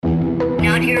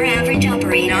Not your average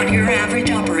operator. Not your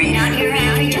average operator. Not your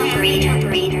average operator.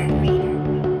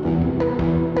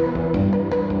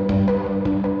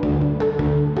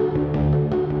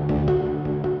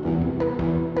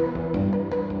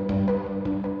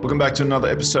 Welcome back to another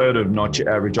episode of Not Your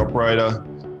Average Operator.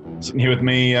 Sitting here with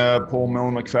me, Paul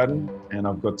Mellon McFadden, and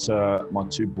I've got my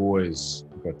two boys.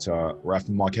 I've got Raph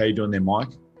and Mike. How you doing there, Mike?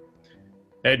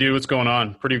 Hey, dude, what's going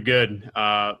on? Pretty good.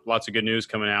 Lots of good news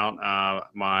coming out.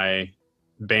 My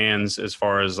bans, as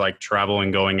far as like travel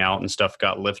and going out and stuff,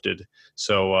 got lifted.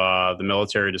 So the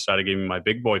military decided to give me my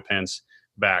big boy pants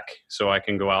back so I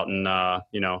can go out and,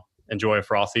 enjoy a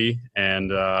frothy and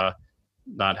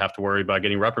not have to worry about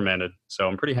getting reprimanded. So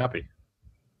I'm pretty happy.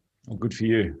 Well, good for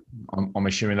you. I'm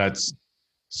assuming that's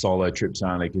solo trips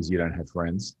only because you don't have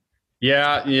friends.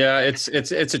 Yeah. It's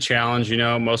a challenge.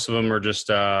 Most of them are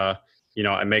just, I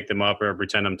make them up or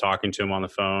pretend I'm talking to them on the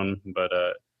phone, but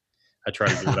I try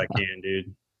to do what I can,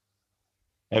 dude.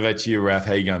 How about you, Raph?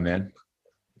 How you going, man?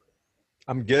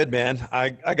 I'm good, man.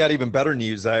 I got even better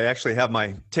news. I actually have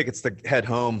my tickets to head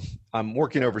home. I'm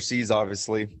working overseas,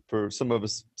 obviously, for some of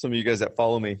you guys that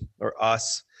follow me or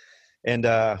us, and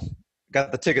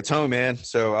got the tickets home, man.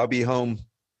 So I'll be home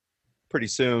pretty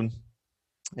soon,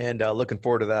 and looking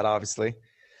forward to that. Obviously,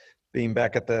 being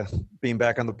back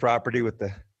on the property with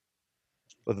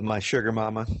my sugar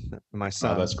mama, my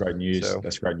son. Oh, that's great news. So,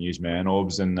 that's great news, man.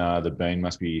 Orbs and the Bean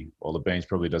must be. Well, the Beans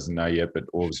probably doesn't know yet, but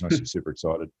Orbs must be super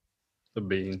excited. The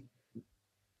Bean.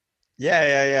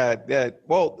 Yeah.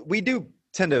 Well, we do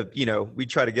tend to, we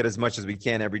try to get as much as we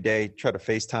can every day, try to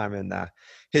FaceTime. And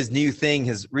his new thing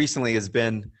has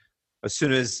been, as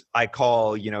soon as I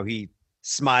call, he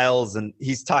smiles and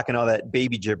he's talking all that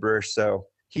baby gibberish. So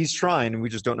he's trying and we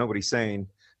just don't know what he's saying.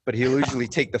 But he'll usually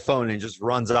take the phone and just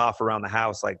runs off around the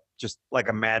house like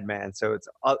a madman. So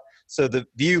so the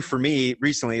view for me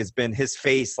recently has been his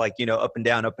face, like, up and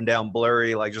down,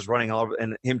 blurry, like just running all over,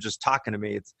 and him just talking to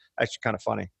me. It's actually kind of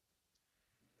funny.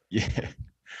 Yeah,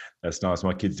 that's nice.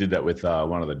 My kids did that with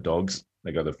one of the dogs.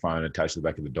 They got the phone attached to the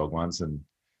back of the dog once and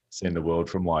seeing the world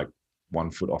from like 1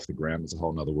 foot off the ground. It's a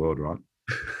whole nother world, right?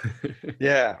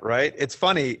 Yeah, right. It's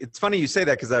funny you say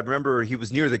that because I remember he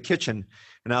was near the kitchen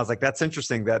and I was like, that's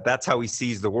interesting that's how he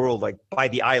sees the world, like by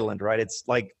the island, right? It's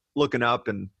like looking up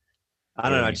and I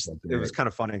don't know. It was kind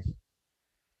of funny.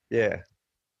 Yeah.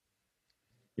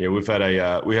 Yeah. We had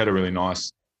a really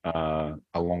nice, a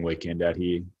long weekend out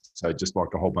here. So just like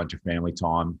a whole bunch of family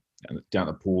time down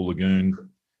at the pool lagoon,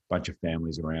 bunch of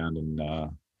families around.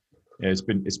 And it's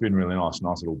been really nice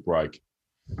little break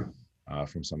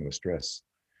from some of the stress.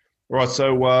 All right.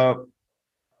 So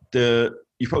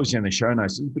you've probably seen the show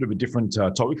notes. It's a bit of a different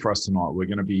topic for us tonight. We're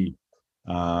going to be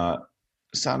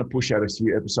starting to push out a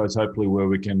few episodes, hopefully, where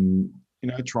we can,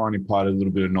 try and impart a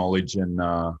little bit of knowledge and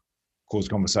cause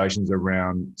conversations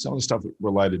around some of the stuff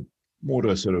related more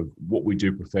to sort of what we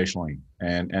do professionally.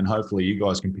 And hopefully you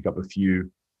guys can pick up a few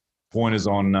pointers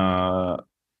on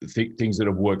things that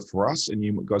have worked for us, and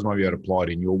you guys might be able to apply it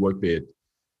in your work, be it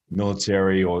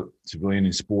military or civilian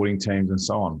in sporting teams and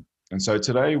so on. And so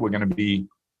today we're going to be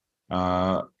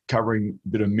covering a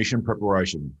bit of mission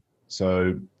preparation.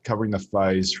 So covering the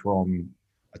phase from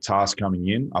a task coming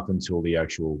in up until the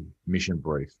actual mission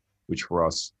brief, which for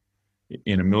us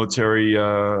in a military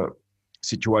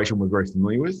situation we're very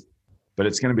familiar with, but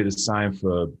it's going to be the same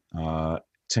for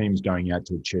teams going out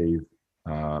to achieve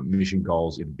mission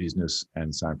goals in business,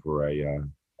 and same for a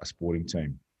sporting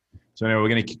team. So now we're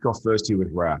going to kick off first here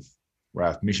with Raph.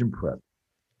 Raph, mission prep.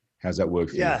 How's that work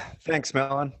for you? Yeah, thanks,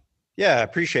 Mellon. Yeah, I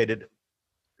appreciate it.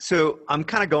 So I'm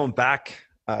kind of going back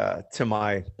to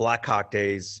my Blackhawk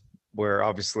days where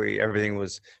obviously everything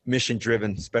was mission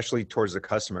driven, especially towards the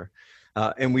customer.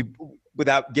 And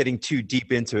without getting too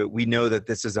deep into it, we know that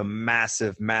this is a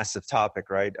massive, massive topic,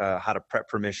 right? How to prep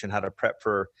for mission, how to prep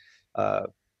for an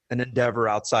endeavor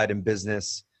outside in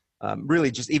business. Really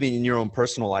just even in your own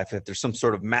personal life, if there's some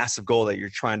sort of massive goal that you're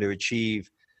trying to achieve,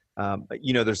 but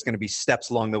there's going to be steps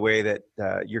along the way that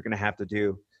you're going to have to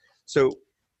do. So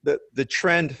the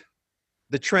trend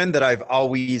that I've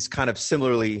always kind of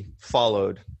similarly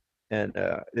followed, and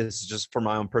this is just for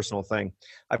my own personal thing,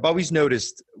 I've always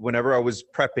noticed whenever I was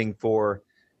prepping for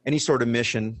any sort of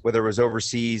mission, whether it was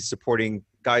overseas, supporting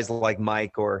guys like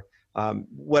Mike or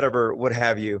whatever, what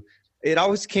have you, it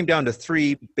always came down to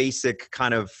three basic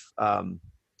kind of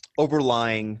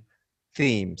overlying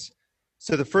themes.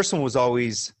 So the first one was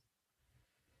always,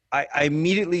 I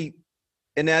immediately,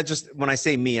 and that just, when I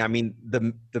say me, I mean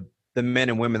the men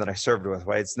and women that I served with,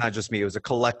 right? It's not just me, it was a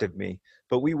collective me.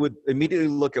 But we would immediately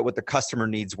look at what the customer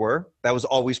needs were. That was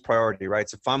always priority, right?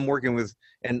 So if I'm working with,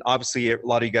 and obviously a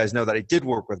lot of you guys know that I did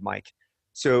work with Mike.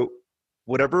 So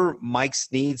whatever Mike's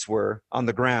needs were on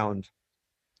the ground,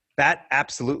 that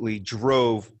absolutely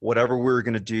drove whatever we were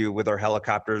going to do with our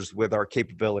helicopters, with our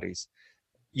capabilities.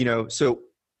 So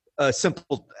a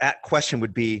simple question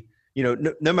would be,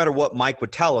 no matter what Mike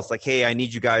would tell us, like, hey, I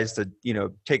need you guys to,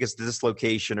 take us to this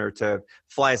location or to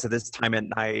fly us at this time at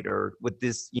night or with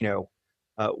this,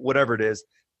 whatever it is.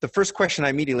 The first question I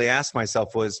immediately asked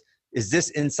myself was, is this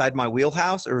inside my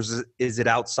wheelhouse or is it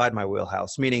outside my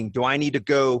wheelhouse? Meaning, do I need to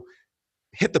go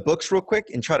hit the books real quick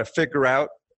and try to figure out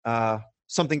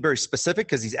something very specific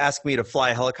because he's asked me to fly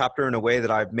a helicopter in a way that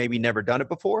I've maybe never done it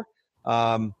before?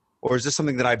 Or is this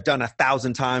something that I've done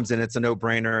 1,000 times and it's a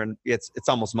no-brainer and it's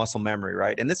almost muscle memory,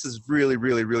 right? And this is really,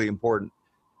 really, really important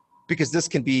because this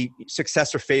can be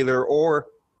success or failure,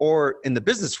 or in the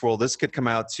business world, this could come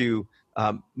out to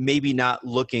maybe not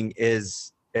looking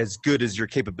as good as your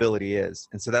capability is.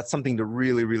 And so that's something to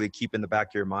really, really keep in the back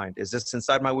of your mind. Is this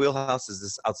inside my wheelhouse? Is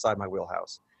this outside my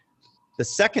wheelhouse? The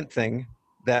second thing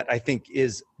that I think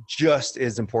is just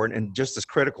as important and just as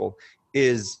critical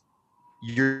is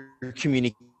your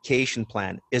communication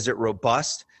plan. Is it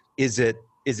robust? Is it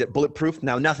bulletproof?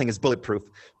 Now, nothing is bulletproof,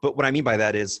 but what I mean by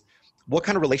that is, what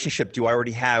kind of relationship do I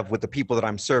already have with the people that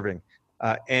I'm serving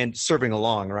and serving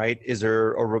along, right? Is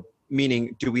there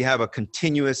meaning, do we have a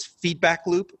continuous feedback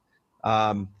loop?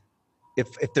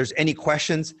 If there's any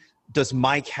questions, does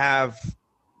Mike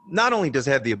not only does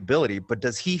he have the ability, but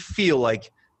does he feel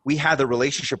like we have the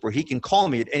relationship where he can call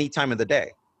me at any time of the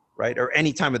day, right? Or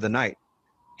any time of the night.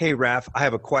 Hey, Raf, I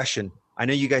have a question. I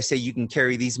know you guys say you can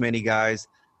carry these many guys.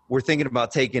 We're thinking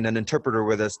about taking an interpreter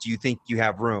with us. Do you think you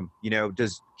have room? Do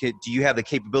you have the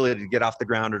capability to get off the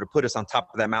ground or to put us on top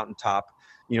of that mountaintop?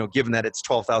 Given that it's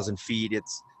 12,000 feet,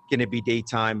 it's going to be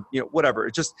daytime, whatever.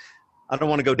 I don't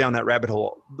want to go down that rabbit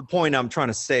hole. The point I'm trying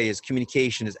to say is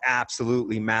communication is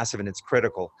absolutely massive and it's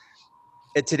critical.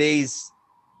 At today's,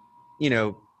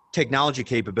 technology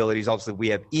capabilities, obviously we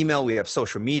have email, we have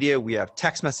social media, we have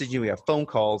text messaging, we have phone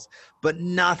calls, but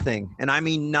nothing, and I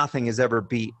mean nothing, has ever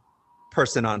beat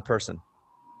person on person,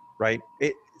 right?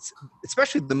 It's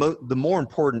especially the more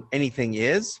important anything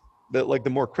is, the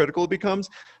more critical it becomes.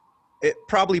 It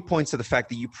probably points to the fact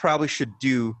that you probably should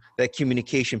do that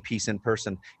communication piece in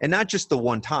person, and not just the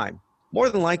one time. More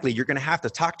than likely, you're going to have to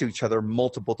talk to each other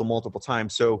multiple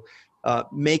times. So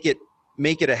make it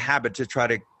a habit to try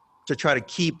to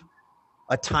keep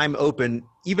a time open,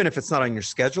 even if it's not on your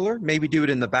scheduler. Maybe do it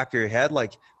in the back of your head,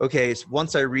 like, okay, so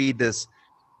once I read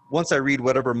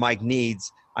whatever Mike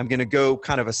needs, I'm going to go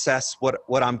kind of assess what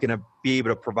I'm going to be able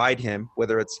to provide him,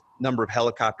 whether it's number of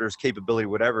helicopters, capability,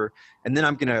 whatever, and then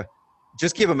I'm going to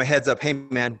just give him a heads up. Hey,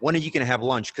 man, when are you going to have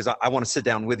lunch? Because I want to sit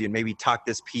down with you and maybe talk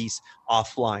this piece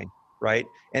offline, right?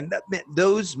 And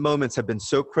those moments have been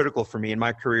so critical for me in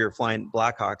my career flying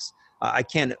Blackhawks. I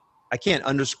can't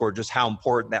underscore just how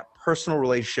important that personal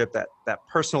relationship, that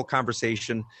personal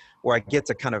conversation where I get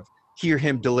to kind of hear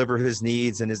him deliver his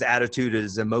needs and his attitude,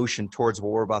 his emotion towards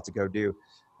what we're about to go do.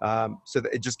 So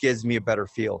that it just gives me a better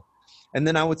feel. And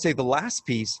then I would say the last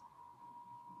piece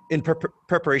in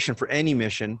preparation for any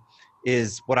mission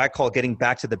is what I call getting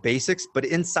back to the basics, but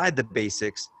inside the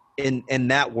basics in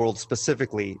that world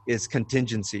specifically is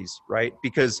contingencies, right?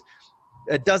 Because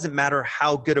it doesn't matter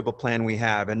how good of a plan we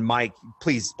have. And Mike,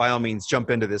 please, by all means,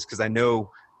 jump into this, because I know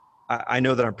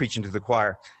that I'm preaching to the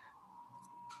choir.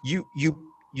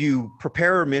 You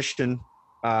prepare a mission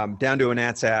down to an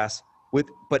ant's ass,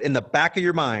 but in the back of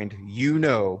your mind,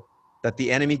 that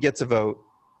the enemy gets a vote.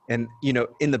 And,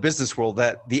 in the business world,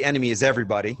 that the enemy is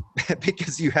everybody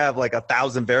because you have like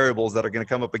 1,000 variables that are going to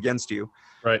come up against you.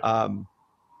 Right.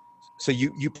 So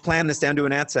you plan this down to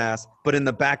an ant's ass, but in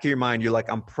the back of your mind, you're like,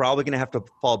 I'm probably going to have to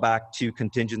fall back to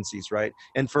contingencies, right?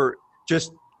 And for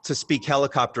just to speak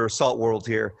helicopter assault world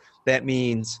here, that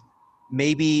means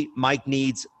maybe Mike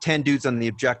needs 10 dudes on the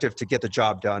objective to get the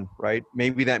job done, right?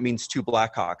 Maybe that means 2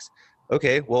 Blackhawks.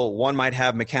 Okay, well, one might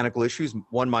have mechanical issues.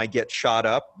 One might get shot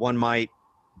up.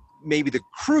 Maybe the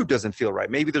crew doesn't feel right.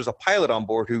 Maybe there's a pilot on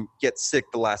board who gets sick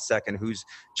the last second, who's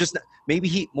just,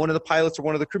 maybe one of the pilots or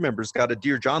one of the crew members got a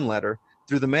Dear John letter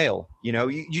through the mail.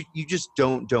 You just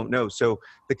don't know. So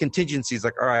the contingency is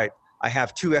like, all right, I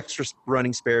have 2 extra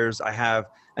running spares. I have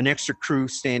an extra crew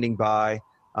standing by.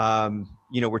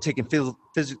 We're taking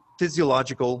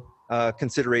physiological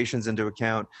considerations into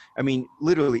account. I mean,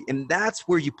 literally, and that's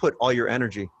where you put all your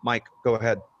energy. Mike, go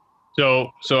ahead.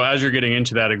 So as you're getting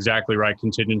into that, exactly right,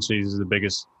 contingencies is the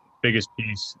biggest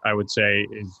piece, I would say,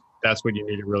 is that's what you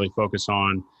need to really focus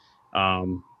on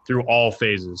through all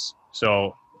phases.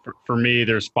 So for me,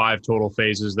 there's 5 total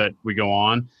phases that we go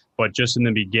on, but just in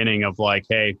the beginning of like,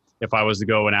 hey, if I was to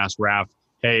go and ask Raf,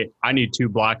 hey, I need 2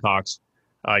 Blackhawks.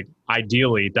 Like,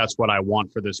 ideally, that's what I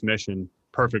want for this mission.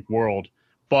 Perfect world.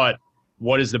 But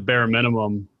what is the bare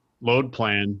minimum load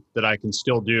plan that I can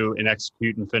still do and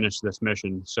execute and finish this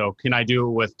mission? So can I do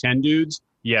it with 10 dudes?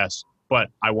 Yes. But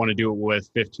I want to do it with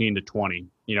 15 to 20,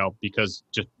 because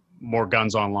just more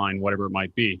guns online, whatever it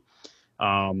might be.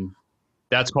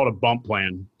 That's called a bump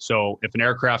plan. So if an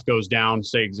aircraft goes down,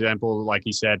 say example, like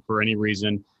he said, for any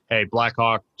reason, hey, Black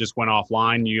Hawk just went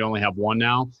offline, you only have 1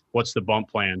 now. What's the bump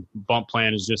plan? Bump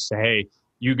plan is just say, hey,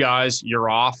 you guys, you're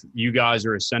off. You guys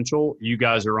are essential. You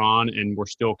guys are on, and we're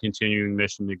still continuing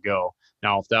mission to go.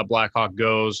 Now, if that Black Hawk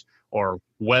goes, or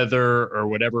weather or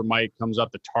whatever might comes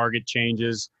up, the target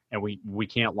changes, and we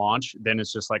can't launch, then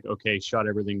it's just like, okay, shut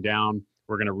everything down.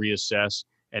 We're going to reassess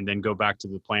and then go back to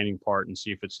the planning part and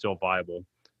see if it's still viable.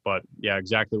 But yeah,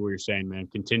 exactly what you're saying, man.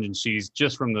 Contingencies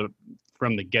just from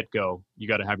the get-go, you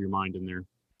got to have your mind in there.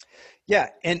 Yeah,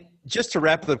 and just to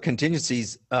wrap up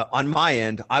contingencies on my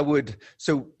end, we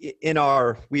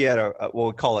had what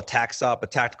we call a TACSOP, a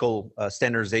tactical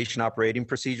standardization operating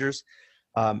procedures.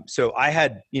 So I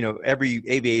had, every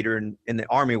aviator in the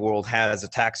Army world has a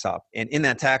TACSOP, and in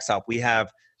that TACSOP we have,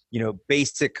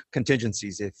 basic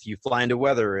contingencies. If you fly into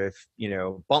weather, if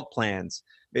bump plans,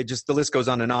 the list goes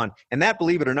on. And that,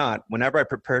 believe it or not, whenever I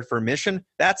prepared for a mission,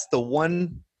 that's the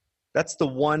one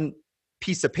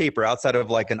piece of paper outside of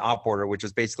like an op order, which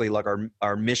is basically like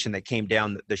our mission that came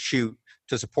down the chute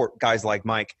to support guys like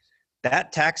Mike.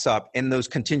 That TACSOP and those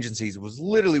contingencies was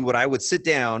literally what I would sit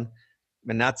down,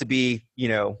 and not to be,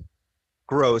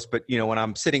 gross, but when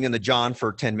I'm sitting in the John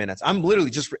for 10 minutes, I'm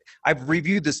literally I've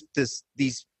reviewed these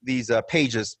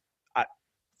pages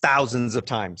thousands of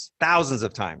times.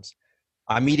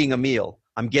 I'm eating a meal.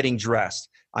 I'm getting dressed.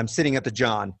 I'm sitting at the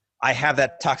John. I have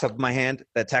that TACSOP in my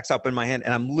hand,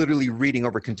 and I'm literally reading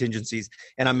over contingencies,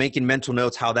 and I'm making mental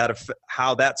notes how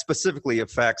that specifically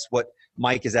affects what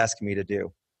Mike is asking me to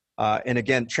do. And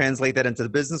again, translate that into the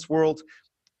business world.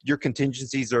 Your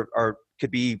contingencies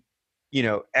could be,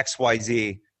 X, Y,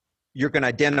 Z. You're going to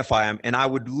identify them, and I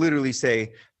would literally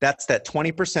say that's that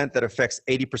 20% that affects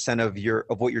 80%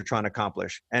 of what you're trying to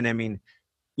accomplish. And I mean,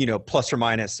 plus or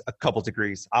minus a couple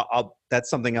degrees. That's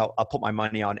something I'll put my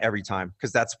money on every time,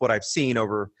 because that's what I've seen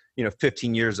over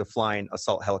 15 years of flying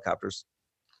assault helicopters.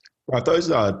 Right, those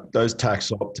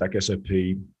TACSOP,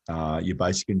 TAC-SOP, your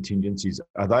basic contingencies,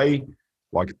 are they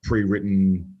like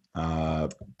pre-written,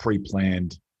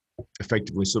 pre-planned,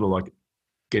 effectively sort of like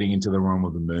getting into the realm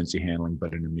of emergency handling,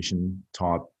 but in a mission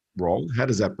type role? How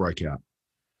does that break out?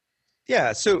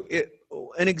 Yeah, so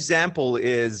an example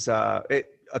is a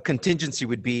contingency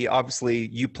would be, obviously,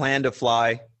 you plan to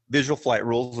fly visual flight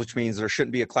rules, which means there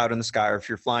shouldn't be a cloud in the sky. Or if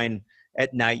you're flying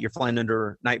at night, you're flying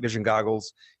under night vision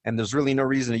goggles, and there's really no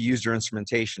reason to use your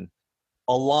instrumentation.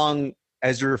 Along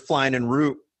as you're flying en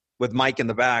route with Mike in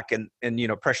the back and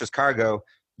precious cargo,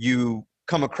 you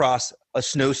come across a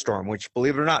snowstorm, which,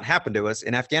 believe it or not, happened to us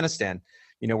in Afghanistan.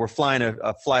 We're flying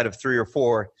a flight of 3 or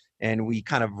 4, and we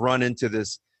kind of run into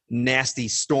this nasty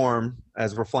storm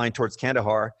as we're flying towards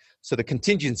Kandahar. So the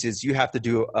contingencies, you have to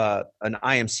do an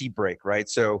IMC break, right?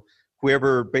 So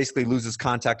whoever basically loses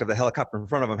contact of the helicopter in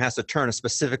front of them has to turn a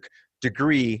specific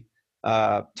degree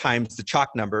times the Chalk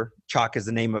number. Chalk is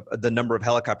the name of the number of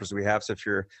helicopters we have. So if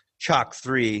you're Chalk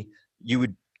 3, you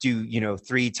would do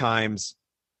 3 times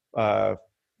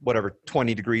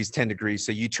 20 degrees, 10 degrees.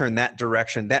 So you turn that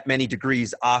direction, that many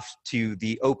degrees off to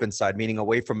the open side, meaning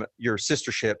away from your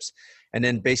sister ships. And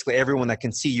then basically everyone that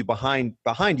can see you behind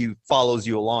you follows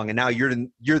you along. And now you're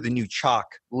the new Chalk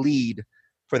lead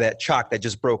for that Chalk that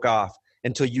just broke off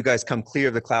until you guys come clear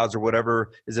of the clouds or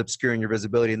whatever is obscuring your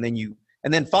visibility.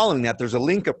 And then following that, there's a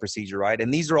link up procedure, right?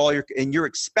 And these are all you're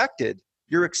expected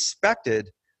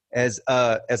as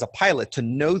a pilot to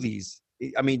know these.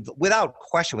 I mean, without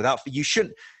question, you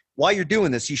shouldn't, while you're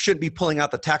doing this, you shouldn't be pulling out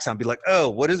the TACSOP and be like, oh,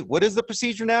 what is the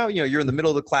procedure now? You're in the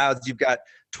middle of the clouds. You've got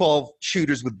 12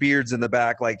 shooters with beards in the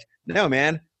back. Like, no,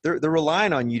 man, they're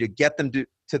relying on you to get them to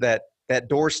that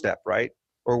doorstep, right?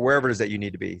 Or wherever it is that you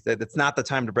need to be. That's not the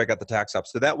time to break out the TACSOP.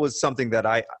 So that was something that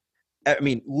I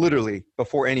mean, literally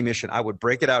before any mission, I would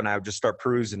break it out and I would just start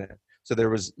perusing it. So there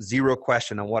was zero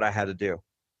question on what I had to do.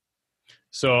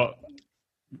 So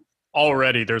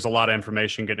already there's a lot of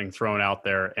information getting thrown out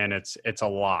there, and it's a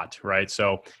lot, right?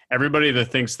 So everybody that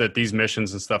thinks that these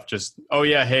missions and stuff just, oh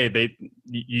yeah, hey,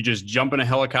 you just jump in a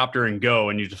helicopter and go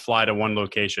and you just fly to one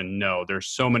location. No, there's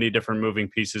so many different moving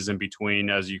pieces in between,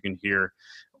 as you can hear.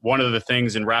 One of the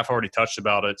things, and Raph already touched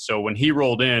about it, so when he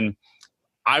rolled in,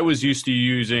 I was used to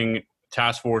using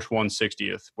Task Force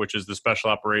 160th, which is the Special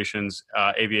Operations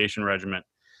Aviation Regiment.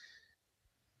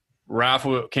 Raf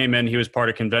came in, he was part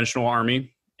of conventional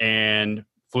Army and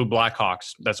flew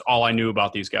Blackhawks. That's all I knew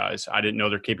about these guys. I didn't know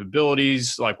their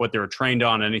capabilities, like what they were trained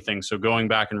on, anything. So going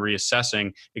back and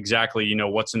reassessing exactly, you know,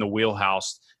 what's in the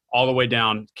wheelhouse all the way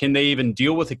down. Can they even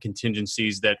deal with the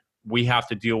contingencies that we have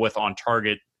to deal with on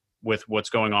target with what's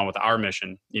going on with our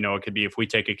mission? You know, it could be if we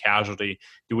take a casualty,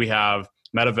 do we have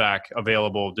medevac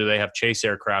available? Do they have chase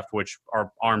aircraft, which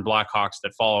are armed Blackhawks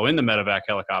that follow in the medevac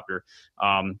helicopter?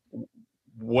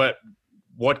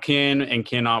 What can and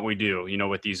cannot we do, you know,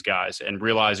 with these guys, and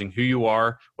realizing who you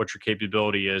are, what your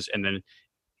capability is, and then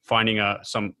finding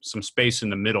some space in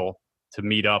the middle to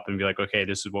meet up and be like, okay,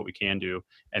 this is what we can do,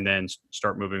 and then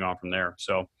start moving on from there.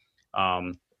 So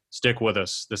stick with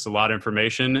us. This is a lot of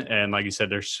information, and like you said,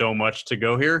 there's so much to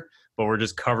go here, but we're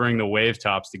just covering the wave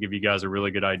tops to give you guys a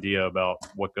really good idea about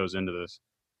what goes into this.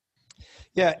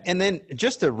 Yeah, and then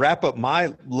just to wrap up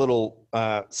my little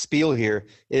spiel here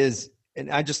is, and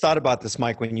I just thought about this,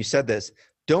 Mike, when you said this,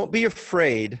 don't be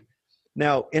afraid.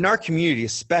 Now, in our community,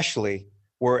 especially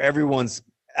where everyone's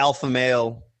alpha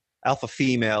male, alpha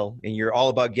female, and you're all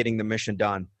about getting the mission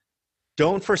done,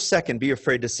 don't for a second be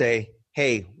afraid to say,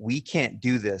 hey, we can't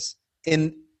do this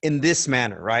in this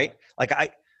manner, right? Like,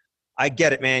 I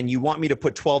get it, man. You want me to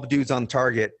put 12 dudes on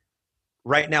target.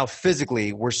 Right now,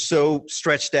 physically, we're so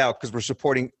stretched out because we're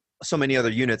supporting so many other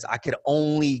units. I could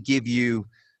only give you,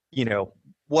 you know,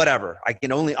 whatever. I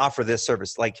can only offer this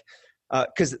service. Like,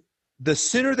 because the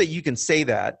sooner that you can say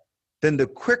that, then the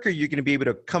quicker you're going to be able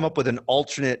to come up with an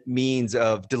alternate means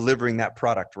of delivering that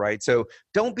product, right? So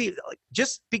don't be like,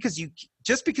 just because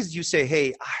you say,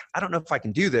 hey, I don't know if I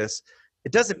can do this,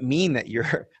 it doesn't mean that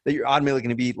you're automatically going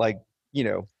to be like, you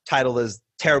know, titled as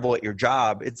terrible at your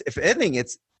job. It's, if anything,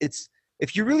 it's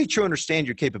if you really truly understand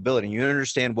your capability and you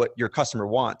understand what your customer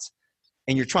wants,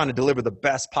 and you're trying to deliver the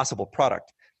best possible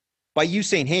product, by you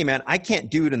saying, hey man, I can't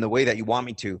do it in the way that you want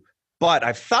me to, but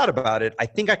I've thought about it. I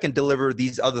think I can deliver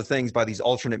these other things by these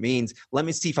alternate means. Let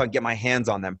me see if I can get my hands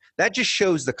on them. That just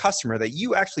shows the customer that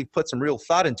you actually put some real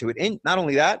thought into it. And not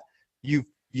only that, you've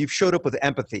showed up with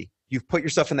empathy. You've put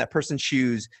yourself in that person's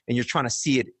shoes, and you're trying to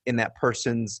see it in that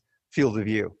person's field of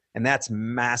view. And that's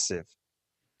massive.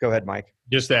 Go ahead, Mike.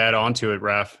 Just to add on to it,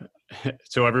 Raf,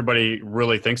 so everybody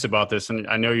really thinks about this, and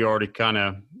I know you already kind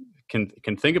of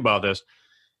can think about this.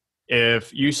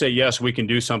 If you say, yes, we can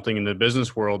do something in the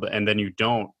business world, and then you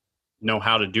don't know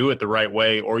how to do it the right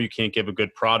way, or you can't give a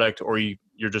good product, or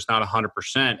you're just not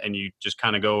 100% and you just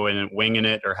kind of go in and winging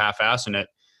it or half-assing it,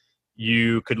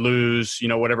 you could lose, you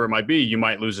know, whatever it might be. You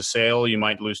might lose a sale. You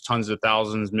might lose tons of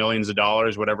thousands, millions of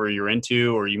dollars, whatever you're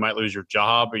into, or you might lose your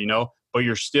job, or, you know, but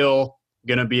you're still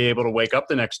going to be able to wake up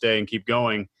the next day and keep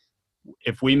going.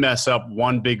 If we mess up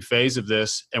one big phase of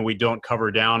this and we don't cover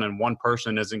down, and one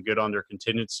person isn't good on their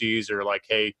contingencies, or like,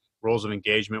 hey, rules of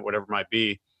engagement, whatever it might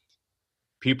be,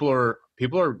 people are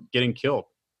getting killed.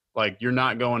 Like, you're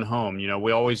not going home. You know,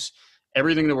 we always,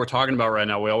 everything that we're talking about right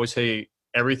now, we always say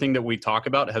everything that we talk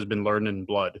about has been learned in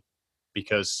blood,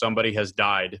 because somebody has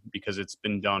died because it's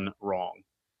been done wrong.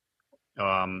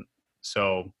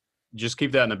 So just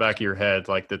keep that in the back of your head,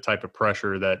 like the type of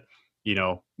pressure that, you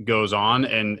know, goes on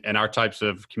and our types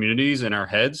of communities in our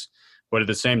heads. But at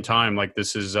the same time, like,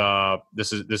 this is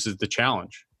the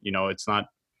challenge. You know, it's not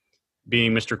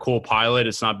being Mr. Cool pilot.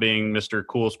 It's not being Mr.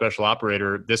 Cool special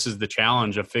operator. This is the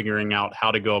challenge of figuring out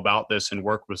how to go about this and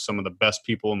work with some of the best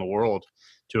people in the world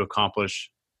to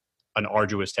accomplish an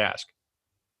arduous task.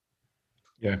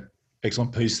 Yeah.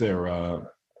 Excellent piece there,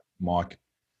 Mike,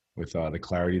 with the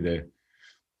clarity there.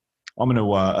 I'm going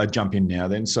to jump in now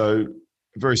then. So,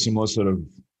 very similar sort of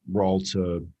role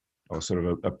to, or sort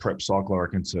of a prep cycle, I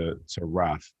reckon, to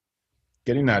Raf.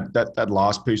 Getting that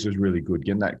last piece is really good.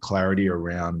 Getting that clarity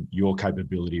around your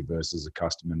capability versus a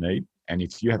customer need. And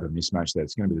if you have a mismatch there,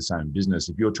 it's going to be the same in business.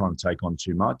 If you're trying to take on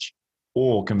too much,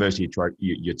 or conversely,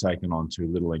 you're taking on too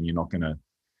little and you're not going to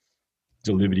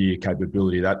deliver to your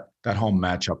capability, that whole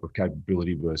matchup of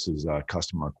capability versus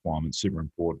customer requirements, super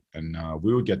important. And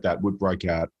we would get that, would break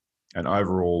out an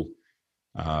overall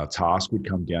task would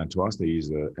come down to us. They use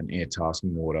an air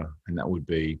tasking order, and that would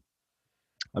be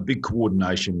a big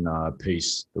coordination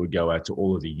piece that would go out to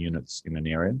all of the units in an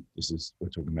area. We're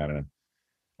talking about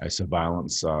a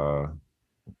surveillance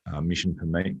mission for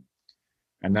me.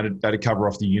 And that'd cover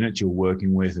off the units you're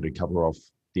working with. It'd cover off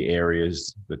the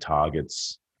areas, the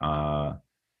targets,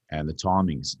 and the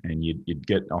timings. And you'd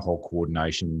get a whole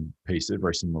coordination piece there,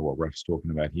 very similar to what Raf's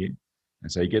talking about here.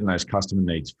 And so you're getting those customer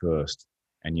needs first,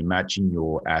 and you're matching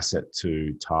your asset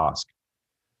to task.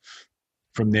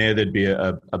 From there, there'd be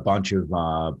a bunch of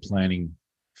planning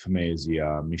for me as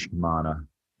the mission commander,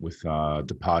 with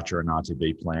departure and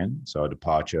RTB plan. So a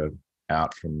departure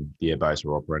out from the airbase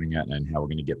we're operating at and how we're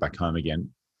going to get back home again.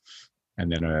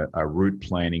 And then a route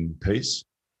planning piece.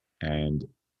 And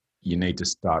you need to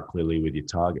start clearly with your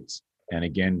targets. And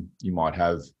again, you might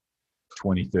have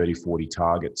 20, 30, 40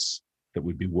 targets that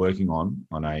we'd be working on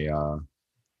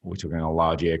we're talking a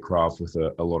large aircraft with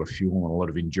a lot of fuel and a lot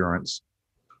of endurance.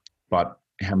 But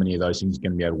how many of those things are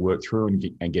going to be able to work through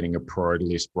and getting a priority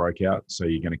list broke out? So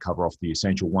you're going to cover off the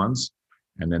essential ones,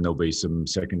 and then there'll be some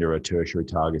secondary or tertiary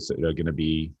targets that are going to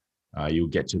be, you'll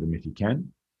get to them if you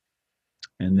can.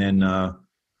 And then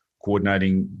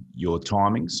coordinating your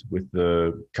timings with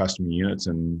the customer units,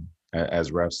 and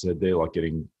as Raf said there, like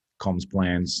getting comms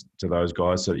plans to those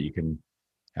guys so that you can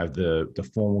have the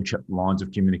formal lines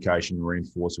of communication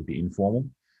reinforced with the informal,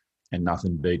 and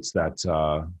nothing beats that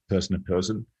person to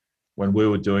person. When we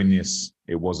were doing this,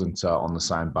 it wasn't on the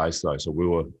same base though. So we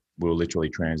were literally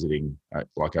transiting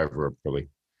like over probably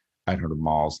 800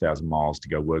 miles, 1,000 miles to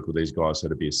go work with these guys. So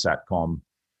there'd be a SATCOM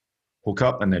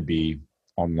hookup, and there'd be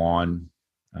online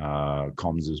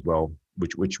comms as well,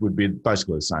 which would be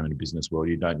basically the same in a business world.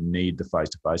 You don't need the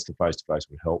face-to-face. The face-to-face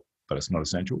would help, but it's not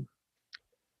essential.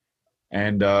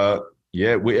 And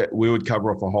we would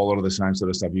cover off a whole lot of the same sort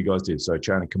of stuff you guys did. So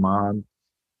chain of command,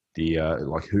 the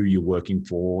like who you're working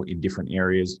for in different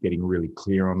areas, getting really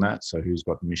clear on that. So who's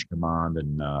got the mission command,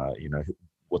 and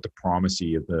what the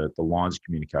primacy of the lines of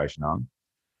communication are.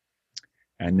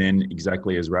 And then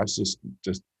exactly as Raf's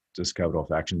just covered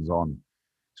off, actions on.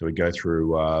 So we go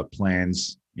through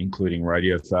plans, including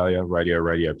radio failure,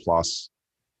 radio plus,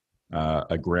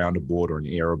 a ground abort or an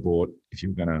air abort. If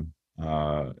you're going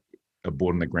to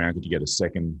abort on the ground, could you get a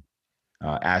second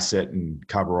asset and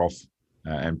cover off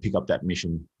and pick up that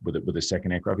mission with a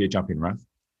second aircraft? Yeah, jump in, Raf.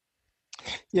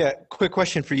 Yeah, quick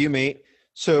question for you, mate.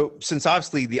 So since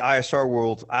obviously the ISR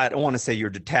world, I don't want to say you're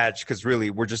detached because really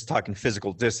we're just talking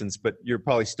physical distance, but you're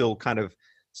probably still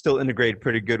integrated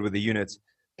pretty good with the units.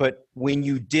 But when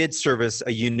you did service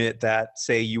a unit that,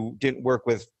 say, you didn't work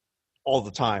with all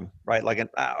the time, right? Like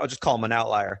I'll just call them an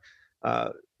outlier.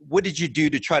 What did you do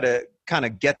to try to kind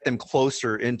of get them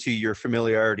closer into your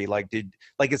familiarity? Like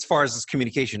as far as this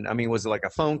communication, I mean, was it like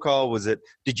a phone call?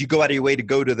 Did you go out of your way to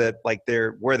go to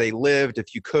where they lived,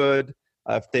 if you could,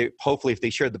 if they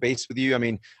shared the base with you? I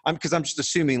mean, I'm just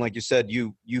assuming, like you said,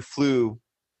 you flew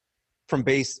from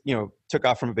base, took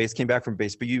off from a base, came back from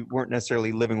base, but you weren't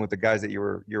necessarily living with the guys that you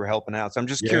were helping out. So I'm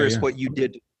just curious what you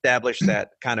did to establish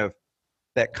that kind of,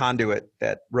 that conduit,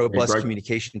 that robust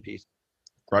communication piece.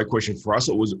 Great question. For us,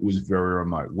 it was very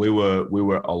remote. We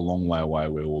were a long way away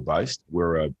where we were based. We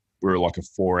were like a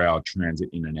 4-hour transit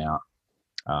in and out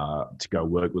to go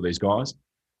work with these guys.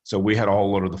 So we had a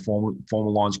whole lot of the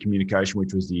formal lines of communication,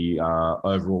 which was the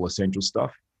overall essential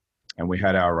stuff. And we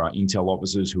had our intel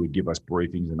officers who would give us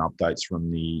briefings and updates from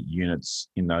the units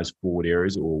in those forward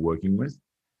areas that we were working with.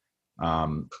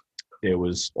 There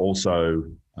was also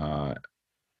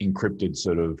encrypted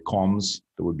sort of comms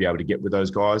that we'd be able to get with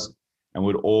those guys. And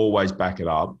we'd always back it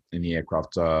up in the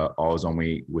aircraft I was on.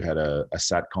 We had a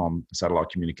SATCOM, satellite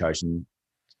communication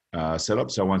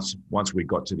setup. So once we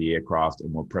got to the aircraft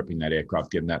and we're prepping that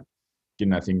aircraft, getting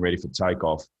that thing ready for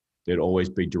takeoff, there'd always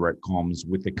be direct comms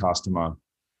with the customer,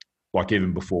 like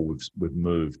even before we've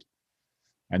moved.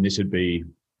 And this would be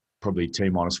probably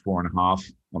T-minus 4.5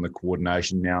 on the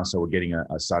coordination now. So we're getting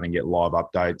starting to get live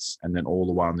updates, and then all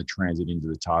the way on the transit into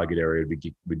the target area,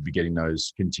 we'd be getting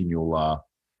those continual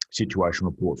situation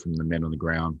report from the men and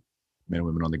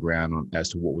women on the ground as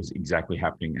to what was exactly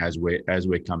happening as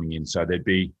we're coming in. So there'd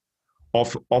be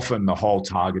often the whole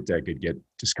target deck could get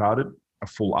discarded, a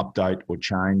full update or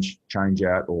change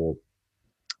out, or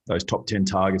those top 10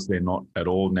 targets, they're not at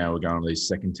all. Now we're going to these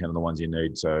second 10 are the ones you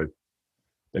need. So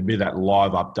there'd be that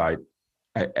live update,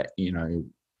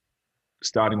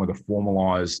 starting with a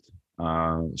formalized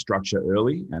structure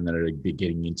early, and then it'd be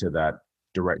getting into that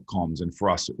direct comms. And for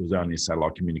us, it was only a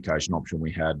satellite communication option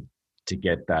we had to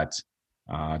get that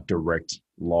direct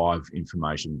live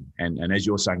information. And as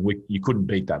you're saying, you couldn't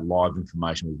beat that live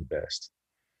information with the best,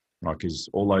 right? Because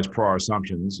all those prior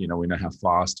assumptions, we know how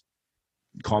fast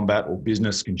combat or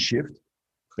business can shift.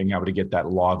 Being able to get that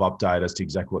live update as to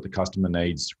exactly what the customer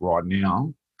needs right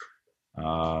now,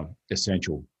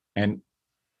 essential. And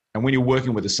when you're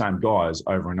working with the same guys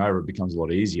over and over, it becomes a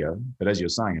lot easier. But as you're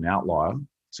saying, an outlier.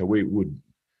 So we would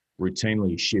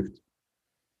routinely shift,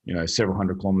 several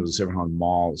hundred kilometers, 700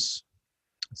 miles,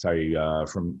 say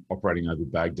from operating over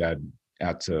Baghdad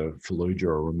out to Fallujah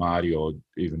or Ramadi or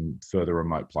even further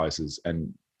remote places,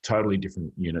 and totally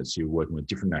different units. You're working with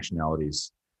different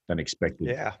nationalities than expected.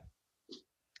 Yeah.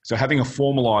 So having a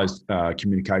formalized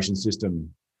communication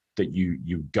system that you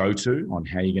go to on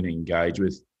how you're going to engage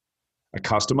with a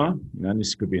customer. And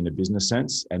this could be in a business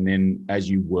sense. And then as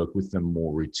you work with them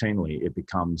more routinely, it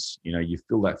becomes, you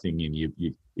fill that thing in,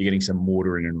 you're getting some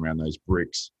mortar in and around those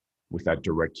bricks with that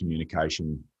direct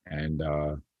communication and,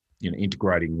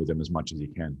 integrating with them as much as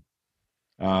you can.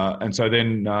 And so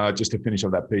then just to finish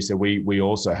off that piece there, we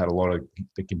also had a lot of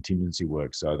the contingency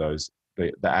work. So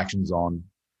the actions on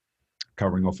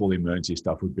covering off all the emergency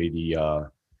stuff would be the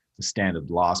standard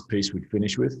last piece we'd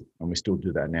finish with. And we still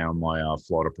do that now in my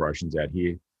flight operations out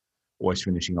here, always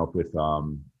finishing off with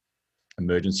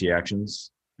emergency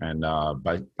actions and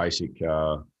basic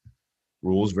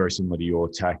rules, very similar to your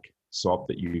TAC SOP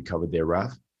that you covered there,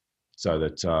 Raf. So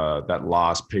that that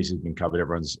last piece has been covered.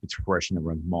 It's fresh in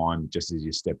everyone's mind just as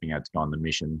you're stepping out to go on the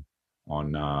mission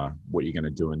on what you're going to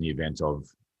do in the event of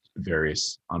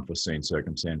various unforeseen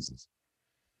circumstances.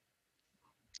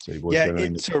 So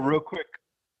so real quick,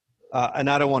 and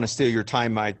I don't want to steal your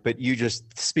time, Mike, but you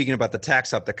just speaking about the TAC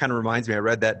SOP, that kind of reminds me. I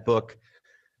read that book.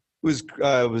 It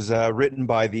was written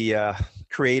by the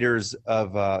creators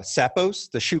of Zappos,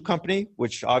 the shoe company,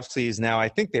 which obviously is now, I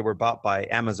think they were bought by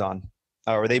Amazon.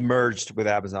 Or they merged with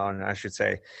Amazon, I should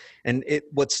say. And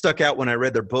what stuck out when I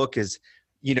read their book is,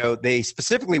 they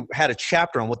specifically had a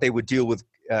chapter on what they would deal with,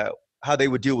 how they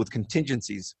would deal with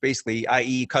contingencies, basically,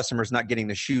 i.e. customers not getting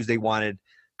the shoes they wanted,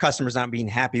 customers not being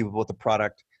happy with the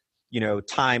product,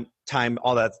 time,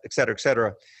 all that, et cetera, et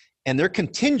cetera. And their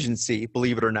contingency,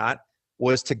 believe it or not,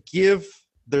 was to give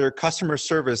their customer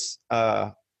service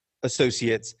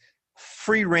associates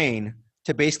free reign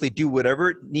to basically do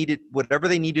whatever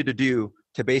they needed to do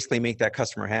to basically make that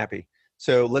customer happy.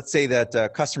 So let's say that a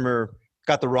customer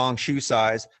got the wrong shoe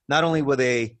size. Not only will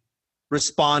they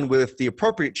respond with the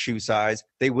appropriate shoe size,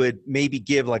 they would maybe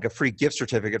give like a free gift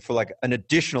certificate for like an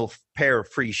additional pair of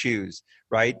free shoes,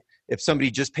 right? If somebody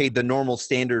just paid the normal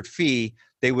standard fee,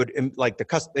 they would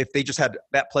if they just had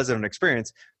that pleasant an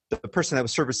experience, the person that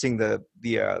was servicing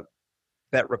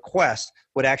that request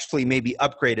would actually maybe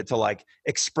upgrade it to like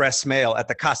express mail at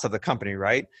the cost of the company,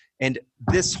 right? And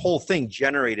this whole thing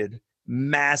generated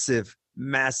massive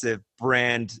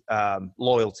brand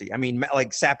loyalty. I mean,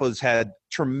 like Zappos had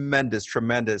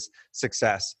tremendous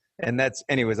success. And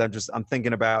I'm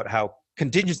thinking about how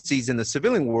contingencies in the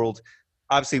civilian world,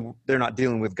 obviously they're not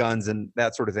dealing with guns and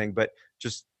that sort of thing, but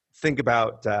just think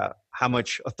about how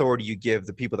much authority you give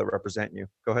the people that represent you.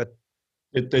 Go ahead.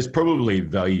 There's probably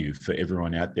value for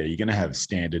everyone out there. You're going to have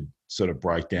standard sort of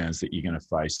breakdowns that you're going to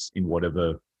face in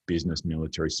whatever business,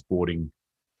 military, sporting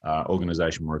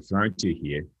organization we're referring to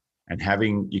here. And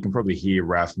you can probably hear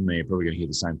Raf and me are probably going to hear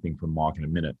the same thing from Mike in a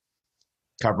minute,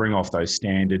 covering off those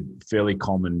standard, fairly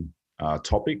common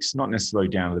topics, not necessarily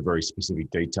down to the very specific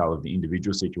detail of the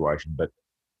individual situation, but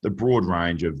the broad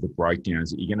range of the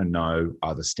breakdowns that you're going to know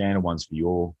are the standard ones for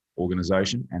your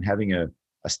organization, and having a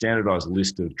standardized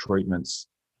list of treatments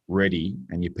ready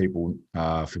and your people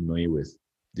familiar with.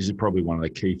 This is probably one of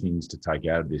the key things to take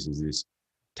out of this is this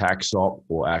TAC SOP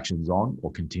or actions on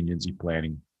or contingency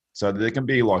planning. So there can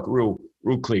be like real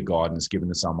clear guidance given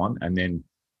to someone. And then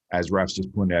as Raf's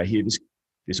just pointed out here,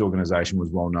 this organization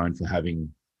was well known for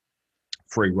having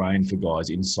free reign for guys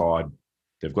inside.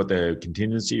 They've got their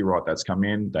contingency, right, that's come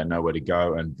in, they know where to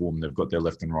go, and boom, they've got their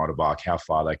left and right of arc, how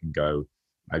far they can go,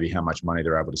 maybe how much money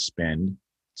they're able to spend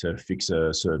to fix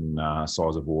a certain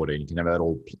size of order. And you can have that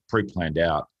all pre-planned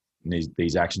out. And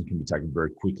these actions can be taken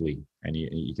very quickly, and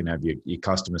you can have your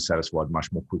customers satisfied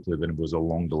much more quickly than it was a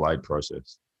long delayed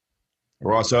process.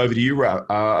 All right, so over to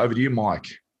you, Mike.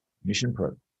 Mission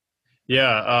prep.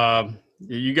 Yeah,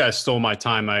 you guys stole my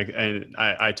time, and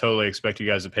I totally expect you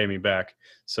guys to pay me back.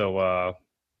 So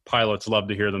pilots love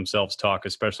to hear themselves talk,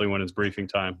 especially when it's briefing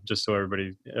time. Just so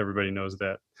everybody knows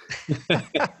that.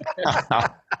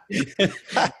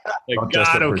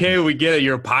 God, okay, we get it.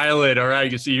 You're a pilot, all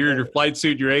right. You see, you're in your flight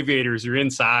suit, your aviators, you're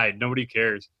inside. Nobody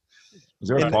cares. Is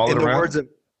there a pilot around?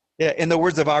 In the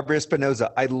words of Aubrey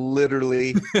Espinosa, I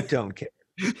literally don't care.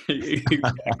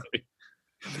 Exactly.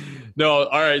 No,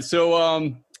 all right. So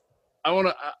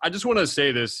I just want to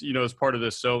say this, as part of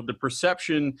this. So the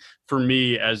perception for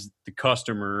me as the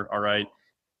customer, all right,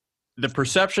 the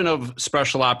perception of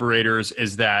special operators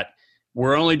is that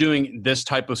we're only doing this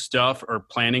type of stuff or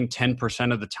planning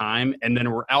 10% of the time, and then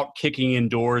we're out kicking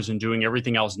indoors and doing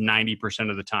everything else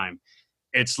 90% of the time.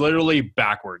 It's literally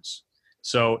backwards.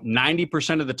 So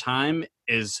 90% of the time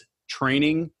is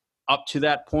training up to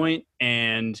that point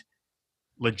and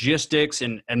logistics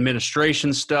and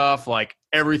administration stuff, like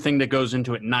everything that goes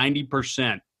into it,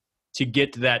 90% to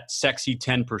get to that sexy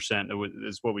 10%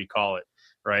 is what we call it,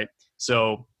 right?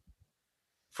 So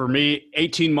for me,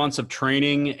 18 months of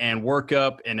training and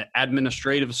workup and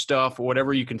administrative stuff,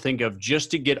 whatever you can think of,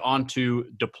 just to get onto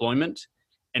deployment.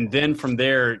 And then from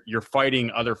there, you're fighting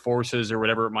other forces or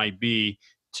whatever it might be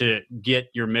to get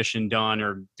your mission done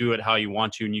or do it how you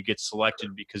want to, and you get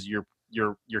selected because your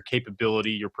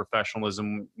capability, your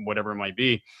professionalism, whatever it might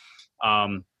be.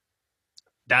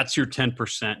 That's your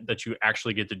 10% that you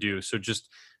actually get to do. So just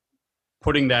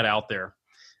putting that out there.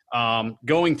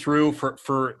 Going through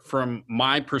from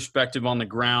my perspective on the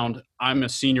ground, I'm a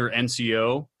senior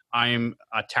NCO. I'm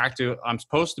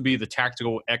supposed to be the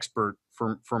tactical expert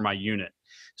for my unit.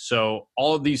 So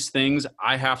all of these things,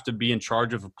 I have to be in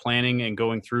charge of planning and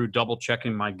going through, double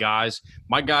checking my guys.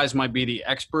 My guys might be the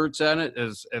experts at it,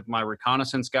 as if my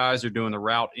reconnaissance guys are doing the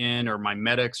route in, or my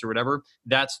medics or whatever.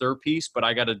 That's their piece, but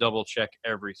I got to double check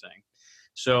everything.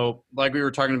 So like we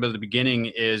were talking about at the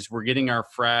beginning, is we're getting our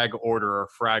frag order, or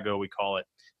frago we call it.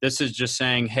 This is just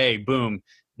saying, hey, boom,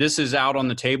 this is out on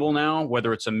the table now,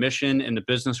 whether it's a mission in the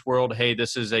business world. Hey,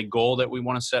 this is a goal that we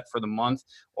want to set for the month,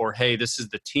 or hey, this is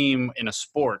the team in a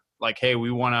sport. Like, hey,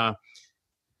 we're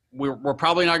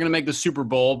probably not going to make the Super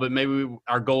Bowl, but maybe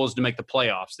our goal is to make the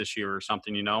playoffs this year or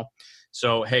something, you know?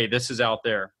 So, hey, this is out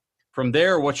there. From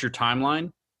there, what's your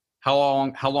timeline? How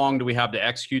long do we have to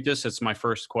execute this? That's my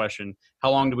first question.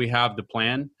 How long do we have to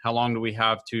plan? How long do we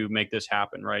have to make this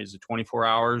happen, right? Is it 24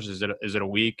 hours? Is it a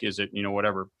week? Is it,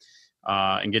 whatever?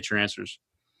 And get your answers.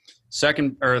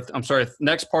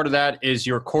 Next part of that is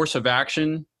your course of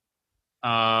action.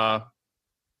 You're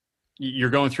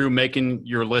going through making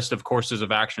your list of courses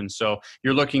of action. So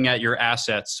you're looking at your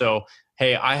assets. So,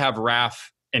 hey, I have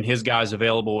Raf and his guys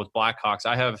available with Blackhawks.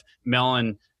 I have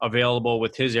Mellon available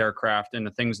with his aircraft and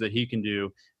the things that he can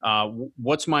do.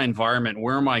 What's my environment?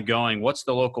 Where am I going? What's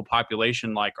the local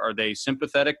population like? Are they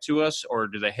sympathetic to us, or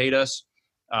do they hate us?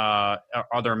 Are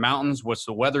there mountains? What's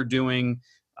the weather doing?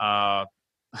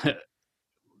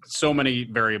 So many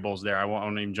variables there. I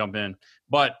won't even jump in.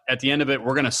 But at the end of it,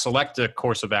 we're going to select a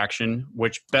course of action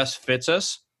which best fits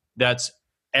us. That's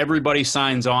everybody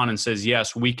signs on and says,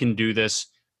 yes, we can do this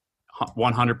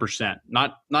 100%.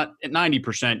 Not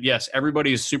 90%. Yes,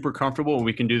 everybody is super comfortable.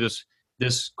 We can do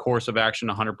this course of action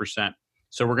 100%.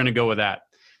 So we're going to go with that.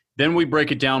 Then we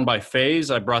break it down by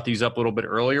phase. I brought these up a little bit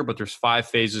earlier, but there's 5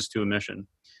 phases to a mission.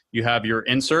 You have your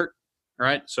insert,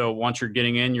 right? So once you're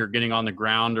getting on the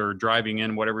ground or driving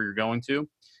in, whatever you're going to.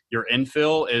 Your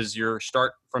infill is your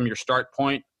start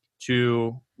point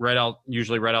to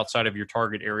usually right outside of your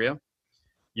target area.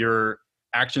 Your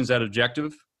actions at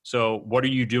objective. So what are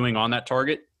you doing on that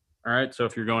target? All right. So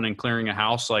if you're going and clearing a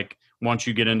house, like once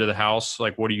you get into the house,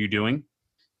 like what are you doing?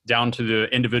 Down to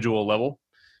the individual level.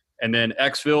 And then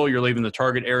exfil, you're leaving the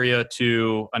target area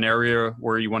to an area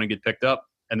where you want to get picked up.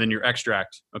 And then your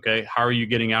extract. Okay. How are you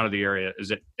getting out of the area?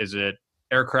 Is it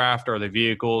aircraft? Are they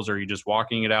vehicles? Are you just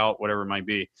walking it out? Whatever it might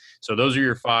be. So those are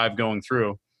your 5 going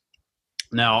through.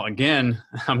 Now, again,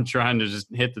 I'm trying to just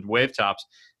hit the wave tops.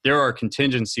 There are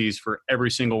contingencies for every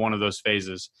single one of those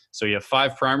phases. So you have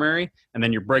 5 primary, and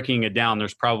then you're breaking it down.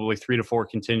 There's probably 3 to 4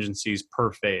 contingencies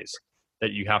per phase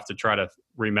that you have to try to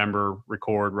remember,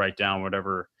 record, write down,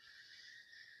 whatever.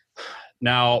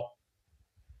 Now,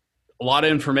 a lot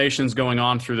of information is going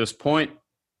on through this point.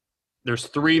 There's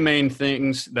 3 main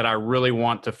things that I really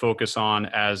want to focus on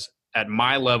at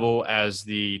my level as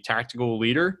the tactical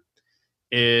leader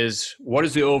is what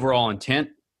is the overall intent?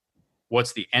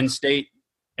 What's the end state?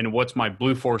 And what's my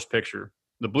Blue Force picture?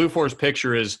 The Blue Force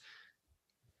picture is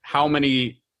how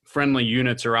many friendly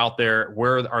units are out there.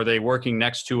 Where are they working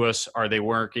next to us? Are they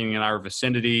working in our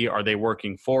vicinity? Are they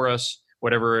working for us?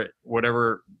 Whatever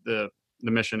the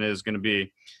mission is going to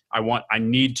be. I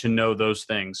need to know those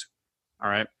things. All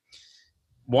right.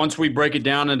 Once we break it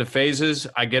down into phases,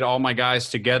 I get all my guys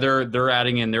together. They're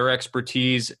adding in their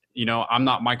expertise. I'm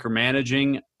not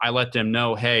micromanaging. I let them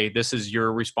know, hey, this is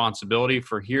your responsibility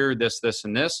for here, this,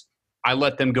 and this. I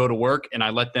let them go to work and I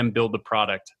let them build the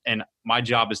product. And my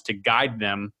job is to guide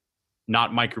them,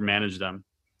 not micromanage them.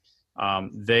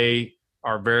 They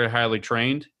are very highly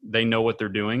trained. They know what they're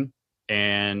doing.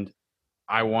 And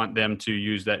I want them to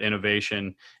use that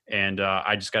innovation, and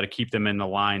I just got to keep them in the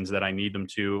lines that I need them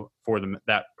to for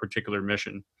that particular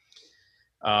mission.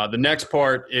 The next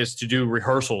part is to do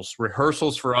rehearsals.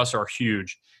 Rehearsals for us are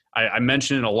huge. I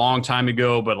mentioned it a long time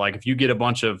ago, but like if you get a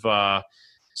bunch of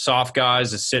soft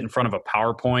guys that sit in front of a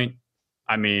PowerPoint,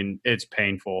 I mean, it's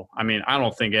painful. I mean, I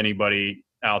don't think anybody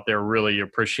out there really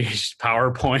appreciates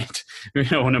PowerPoint,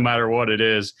 no matter what it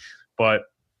is, but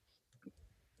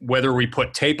whether we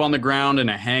put tape on the ground in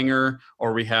a hangar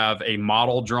or we have a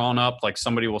model drawn up, like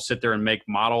somebody will sit there and make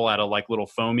model out of like little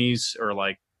foamies or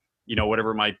like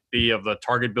whatever it might be of the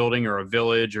target building or a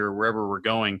village or wherever we're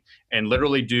going, and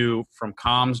literally do from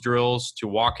comms drills to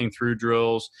walking through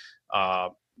drills,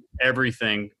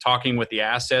 everything, talking with the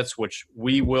assets, which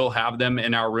we will have them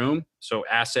in our room. So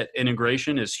asset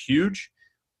integration is huge.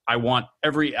 I want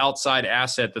every outside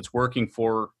asset that's working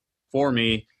for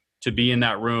me to be in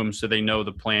that room so they know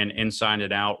the plan inside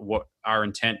and out, what our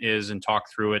intent is, and talk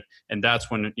through it. And that's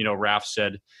when, Raf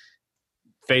said,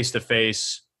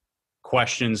 face-to-face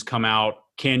questions come out.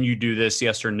 Can you do this?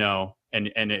 Yes or no? And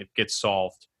it gets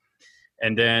solved.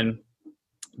 And then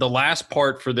the last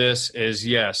part for this is,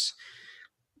 yes,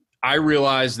 I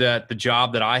realize that the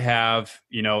job that I have,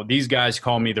 these guys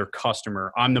call me their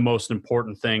customer. I'm the most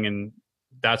important thing, and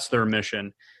that's their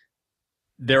mission.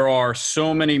 There are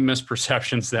so many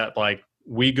misperceptions that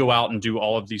we go out and do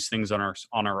all of these things on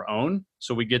our own.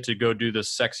 So we get to go do this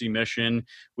sexy mission.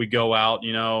 We go out,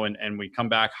 and we come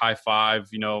back, high five,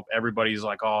 everybody's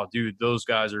like, oh dude, those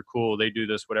guys are cool. They do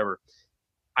this, whatever.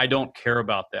 I don't care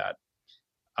about that.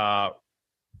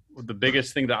 The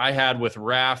biggest thing that I had with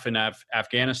RAF in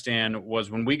Afghanistan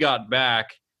was when we got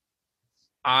back,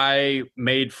 I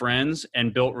made friends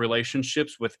and built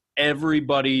relationships with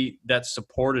everybody that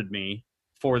supported me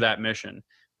for that mission.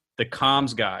 The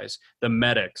comms guys, the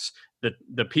medics,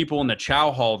 the people in the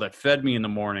chow hall that fed me in the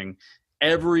morning.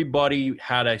 Everybody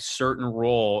had a certain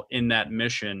role in that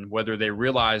mission, whether they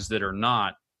realized it or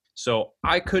not. So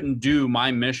I couldn't do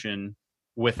my mission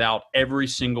without every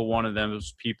single one of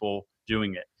those people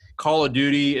doing it. Call of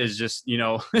Duty is just,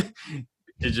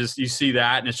 it's just, you see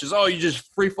that and it's just, you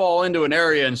just free fall into an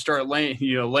area and start laying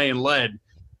lead.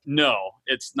 No,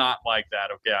 it's not like that.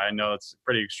 Okay, I know it's a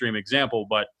pretty extreme example,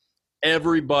 but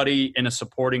everybody in a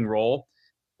supporting role,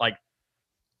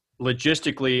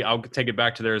 logistically, I'll take it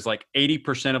back to there is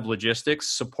 80% of logistics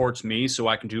supports me so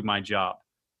I can do my job.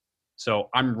 So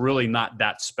I'm really not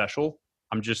that special.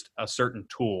 I'm just a certain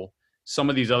tool. Some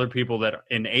of these other people that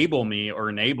enable me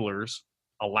or enablers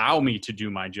allow me to do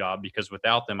my job, because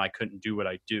without them, I couldn't do what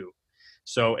I do.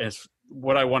 So as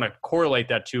what I want to correlate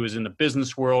that to is in the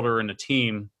business world or in a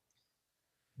team,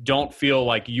 don't feel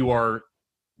like you are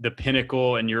the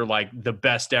pinnacle and you're the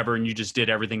best ever and you just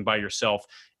did everything by yourself.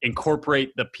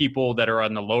 Incorporate the people that are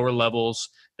on the lower levels,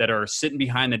 that are sitting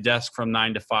behind the desk from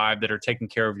 9 to 5, that are taking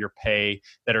care of your pay,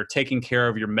 that are taking care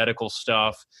of your medical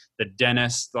stuff, the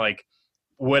dentist,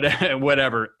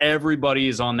 whatever. Everybody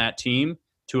is on that team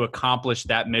to accomplish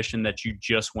that mission that you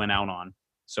just went out on.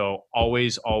 So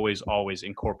always, always, always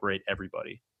incorporate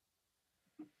everybody.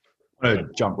 I'm going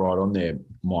to jump right on there,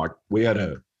 Mike. We had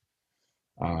a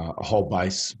whole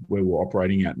base where we're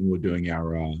operating at, and we're doing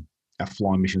our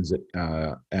fly missions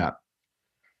out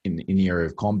in the area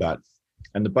of combat.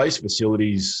 And the base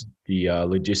facilities, the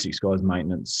logistics guys,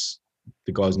 maintenance,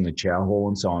 the guys in the chow hall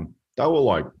and so on, they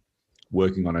were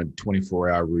working on a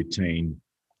 24-hour routine,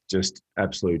 just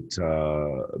absolute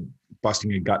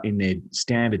busting a gut in their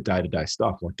standard day-to-day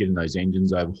stuff, like getting those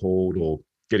engines overhauled or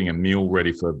getting a meal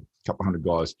ready for a couple hundred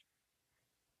guys.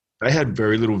 They had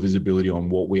very little visibility on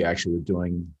what we actually were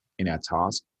doing in our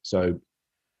task. So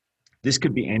this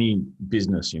could be any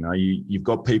business, you've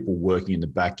got people working in the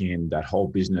back end, that whole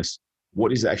business.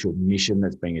 What is the actual mission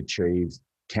that's being achieved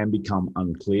can become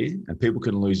unclear, and people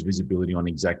can lose visibility on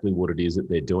exactly what it is that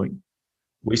they're doing.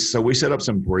 We set up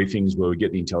some briefings where we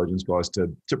get the intelligence guys to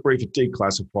brief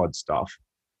declassified stuff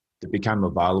that became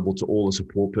available to all the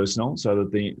support personnel, so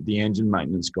that the engine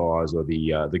maintenance guys or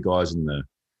the guys in the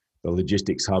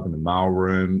logistics hub in the mail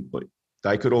room,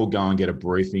 they could all go and get a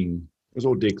briefing. It was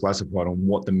all declassified on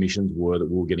what the missions were that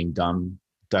we were getting done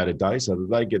day to day, so that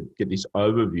they get this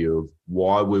overview of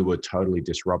why we were totally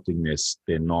disrupting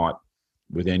their night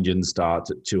with engine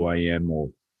starts at 2 a.m. or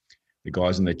the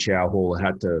guys in the chow hall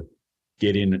had to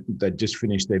get in. They just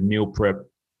finished their meal prep,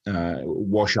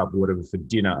 wash up or whatever for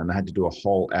dinner, and they had to do a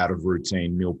whole out of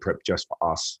routine meal prep just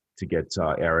for us to get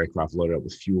our aircraft loaded up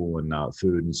with fuel and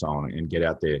food and so on, and get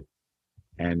out there.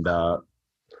 And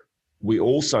we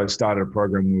also started a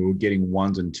program where we were getting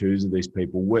ones and twos of these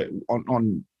people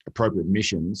on appropriate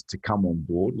missions to come on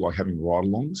board, like having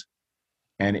ride-alongs.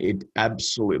 And it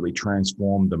absolutely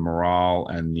transformed the morale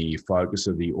and the focus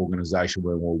of the organization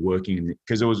where we were working,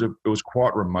 because it was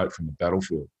quite remote from the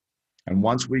battlefield. And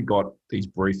once we got these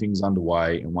briefings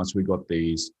underway, and once we got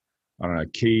these,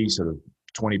 key sort of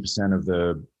 20% of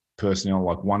the personnel,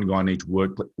 like one guy in each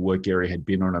work area had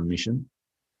been on a mission,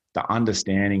 the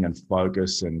understanding and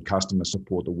focus and customer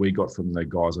support that we got from the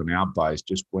guys on our base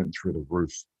just went through the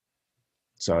roof.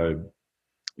 So,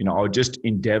 I would just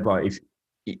endeavor, if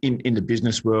in the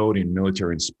business world, in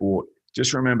military and sport,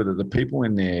 just remember that the people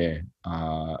in there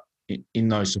in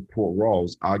those support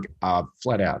roles are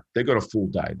flat out. They've got a full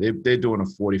day. They're doing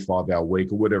a 45-hour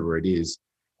week or whatever it is,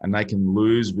 and they can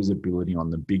lose visibility on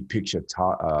the big picture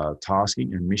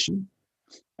tasking and mission.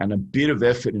 And a bit of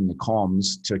effort in the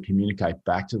comms to communicate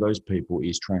back to those people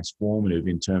is transformative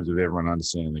in terms of everyone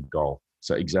understanding the goal.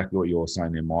 So exactly what you're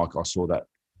saying there, Mike. I saw that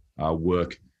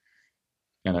work,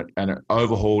 and it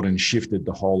overhauled and shifted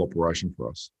the whole operation for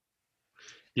us.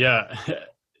 Yeah.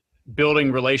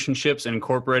 Building relationships and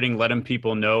incorporating, letting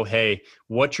people know, hey,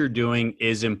 what you're doing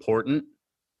is important,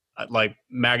 like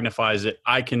magnifies it.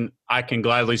 I can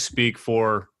gladly speak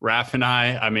for Raf and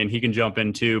I mean, he can jump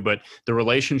in too, but the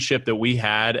relationship that we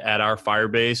had at our fire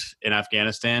base in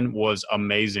Afghanistan was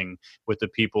amazing with the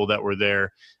people that were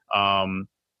there.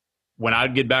 When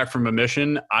I'd get back from a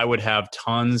mission, I would have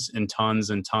tons and tons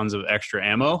and tons of extra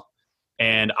ammo,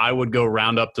 and I would go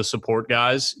round up the support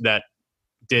guys that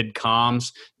did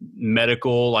comms,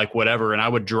 medical, like whatever. And I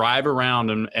would drive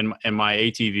around in my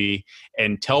ATV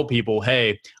and tell people,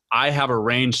 hey, I have a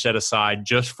range set aside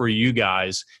just for you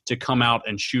guys to come out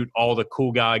and shoot all the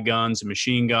cool guy guns and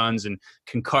machine guns and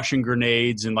concussion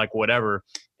grenades and like whatever.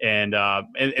 And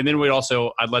then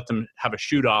I'd let them have a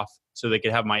shoot off so they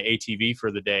could have my ATV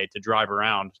for the day to drive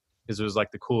around, because it was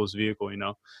like the coolest vehicle, you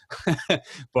know.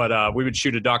 But we would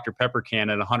shoot a Dr. Pepper can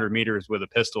at 100 meters with a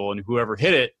pistol, and whoever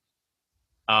hit it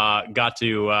got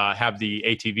to have the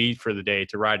ATV for the day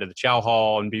to ride to the chow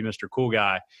hall and be Mr. Cool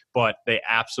Guy. But they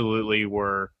absolutely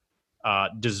were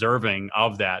deserving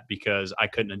of that, because I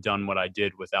couldn't have done what I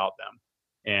did without them.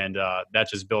 And that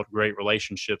just built great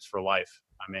relationships for life.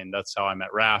 I mean, that's how I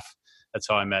met Raf. That's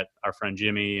how I met our friend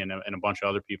Jimmy and a bunch of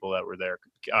other people that were there.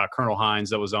 Colonel Hines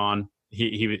that was on,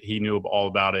 he knew all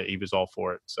about it. He was all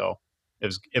for it. So it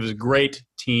was a great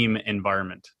team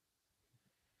environment.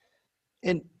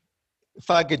 And if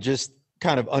I could just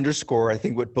kind of underscore, I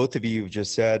think what both of you have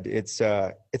just said, it's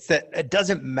that it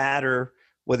doesn't matter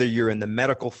whether you're in the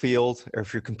medical field or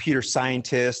if you're a computer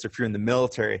scientist, or if you're in the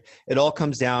military. It all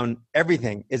comes down,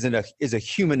 everything is a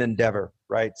human endeavor,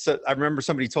 right? So I remember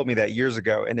somebody told me that years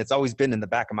ago, and it's always been in the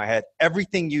back of my head.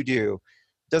 Everything you do,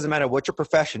 doesn't matter what your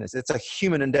profession is, it's a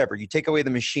human endeavor. You take away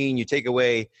the machine, you take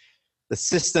away the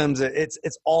systems, it's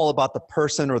all about the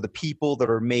person or the people that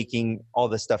are making all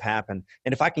this stuff happen.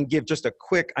 And if I can give just a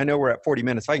quick, I know we're at 40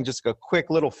 minutes, if I can just go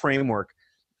quick little framework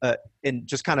and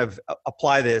just kind of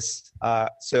apply this.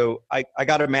 So I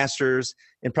got a master's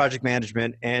in project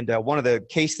management, and one of the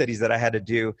case studies that I had to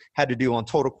do on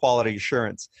total quality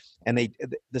assurance. And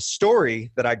the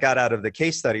story that I got out of the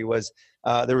case study was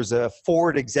there was a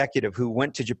Ford executive who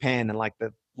went to Japan in like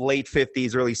the late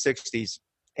 50s, early 60s.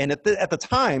 And at the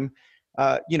time,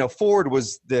 Ford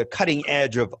was the cutting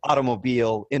edge of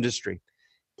automobile industry.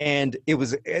 And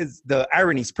the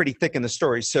irony is pretty thick in the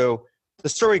story. So the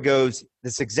story goes,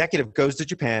 this executive goes to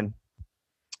Japan,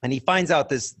 and he finds out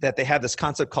that they have this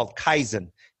concept called Kaizen.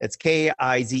 It's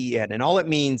K-I-Z-E-N. And all it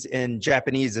means in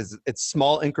Japanese is it's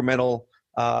small incremental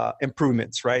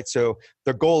improvements, right? So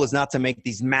their goal is not to make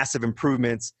these massive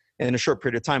improvements in a short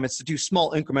period of time. It's to do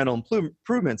small incremental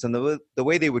improvements. And the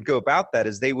way they would go about that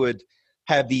is they would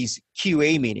have these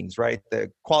QA meetings, right?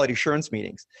 The quality assurance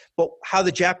meetings. But how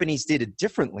the Japanese did it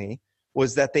differently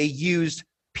was that they used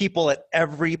people at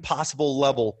every possible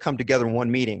level come together in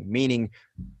one meeting, meaning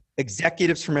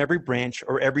executives from every branch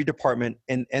or every department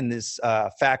in this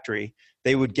factory.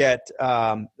 They would get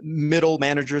middle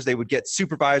managers. They would get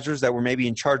supervisors that were maybe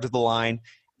in charge of the line.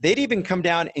 They'd even come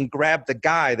down and grab the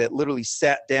guy that literally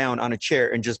sat down on a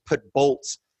chair and just put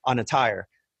bolts on a tire.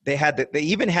 They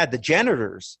even had the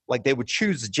janitors, like they would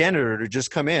choose the janitor to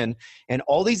just come in, and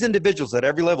all these individuals at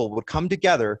every level would come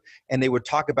together and they would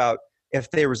talk about if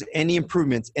there was any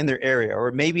improvements in their area,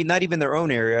 or maybe not even their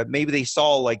own area. Maybe they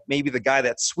saw, like, maybe the guy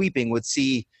that's sweeping would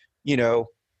see,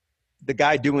 the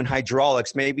guy doing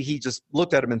hydraulics. Maybe he just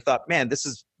looked at him and thought, man,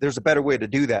 there's a better way to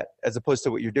do that as opposed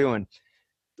to what you're doing.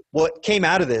 What came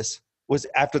out of this was,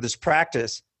 after this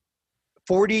practice,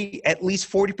 at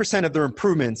least 40% of their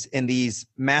improvements in these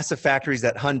massive factories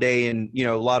that Hyundai and,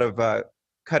 a lot of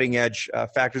cutting edge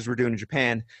factories were doing in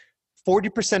Japan,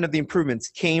 40% of the improvements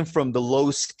came from the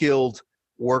low-skilled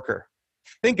worker.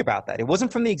 Think about that. It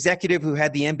wasn't from the executive who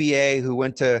had the MBA, who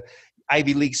went to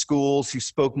Ivy League schools, who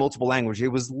spoke multiple languages.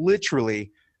 It was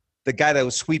literally the guy that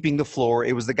was sweeping the floor.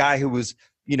 It was the guy who was,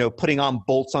 putting on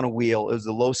bolts on a wheel. It was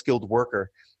the low-skilled worker.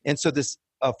 And so this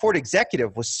Ford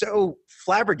executive was so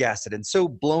flabbergasted and so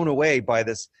blown away by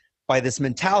this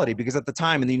mentality, because at the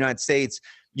time in the United States,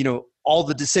 all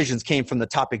the decisions came from the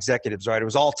top executives, right? It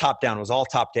was all top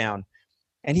down.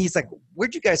 And he's like,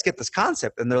 where'd you guys get this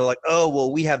concept? And they're like, oh,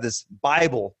 well, we have this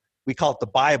Bible. We call it the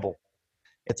Bible.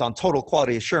 It's on total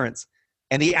quality assurance.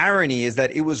 And the irony is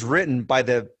that it was written by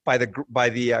the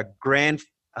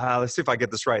let's see if I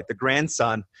get this right, the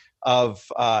grandson of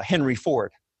Henry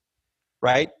Ford,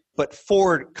 right? But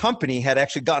Ford company had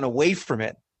actually gotten away from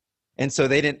it. And so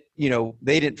they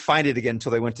didn't find it again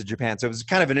until they went to Japan. So it was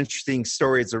kind of an interesting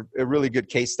story. It's a really good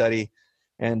case study.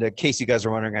 And in case you guys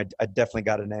are wondering, I definitely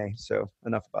got an A. So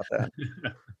enough about that.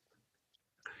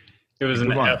 It was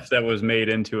an F that was made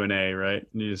into an A, right?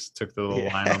 And you just took the little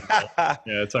line on the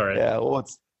Yeah, it's all right. Yeah, well,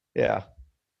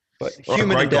 but All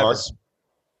human right, endeavor. guys.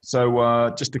 So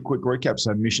just a quick recap.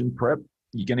 So mission prep,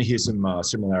 you're going to hear some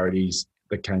similarities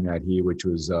that came out here, which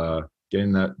was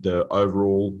getting the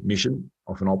overall mission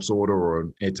off an ops order or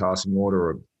an air tasking order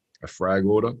or a frag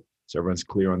order. So everyone's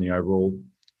clear on the overall.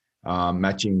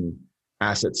 Matching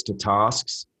assets to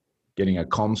tasks, getting a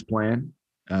comms plan,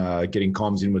 getting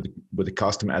comms in with the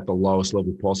customer at the lowest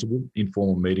level possible,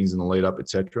 informal meetings in the lead up,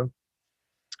 etc.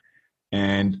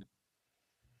 And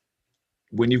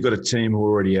when you've got a team who are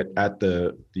already at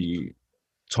the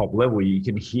top level, you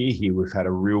can hear here we've had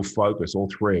a real focus, all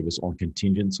three of us, on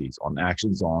contingencies, on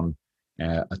actions, on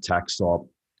attack stop,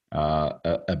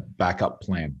 a backup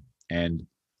plan. And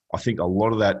I think a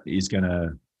lot of that is going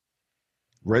to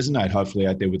resonate hopefully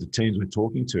out there with the teams we're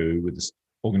talking to, with the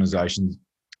organizations,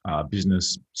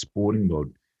 business, sporting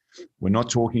world. We're not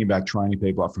talking about training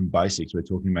people up from basics. We're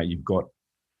talking about you've got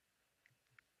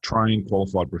trained,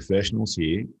 qualified professionals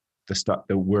here.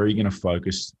 Where are you going to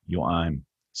focus your aim?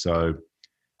 So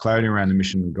clarity around the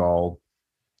mission and goal,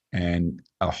 and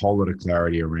a whole lot of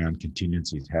clarity around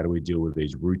contingencies. How do we deal with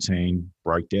these routine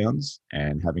breakdowns,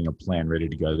 and having a plan ready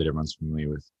to go that everyone's familiar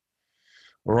with.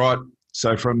 All right.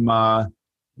 So from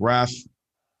Raf,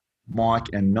 Mike,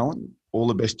 and Melon, all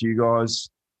the best to you guys.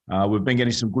 We've been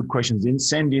getting some good questions in.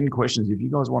 Send in questions. If you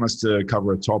guys want us to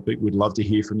cover a topic, we'd love to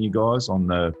hear from you guys on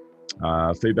the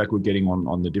feedback we're getting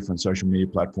on the different social media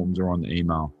platforms or on the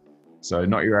email. So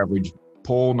not your average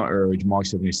Paul, not your average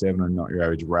Mike77, and not your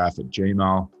average Raf at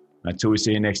Gmail. Until we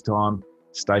see you next time,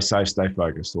 stay safe, stay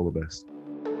focused. All the best.